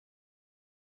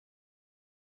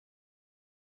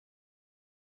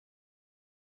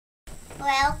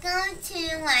Welcome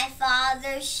to my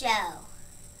father's show,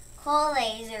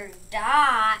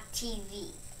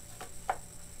 CoolLaser.tv.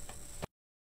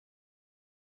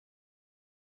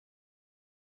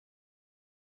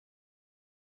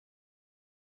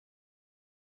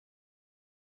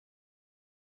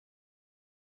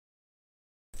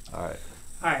 All right.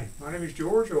 Hi, my name is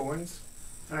George Owens,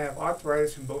 and I have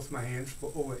arthritis in both my hands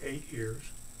for over 8 years.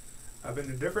 I've been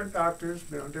to different doctors,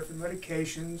 been on different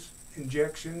medications,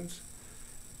 injections,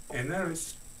 and none of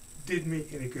it did me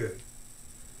any good.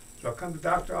 So I come to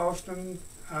Dr. Austin.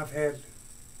 I've had,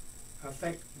 I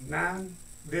think, 9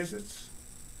 visits,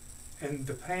 and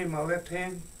the pain in my left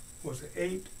hand was an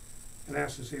 8, and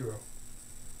that's a 0.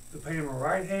 The pain in my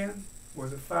right hand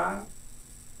was a 5, and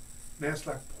that's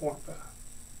like 0.5.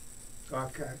 So I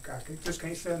just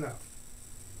can't say enough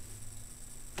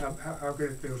how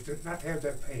good it feels not to have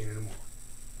that pain anymore.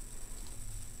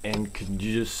 And could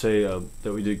you just say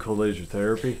that we did cold laser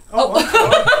therapy? Oh, I'm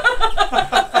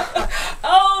sorry.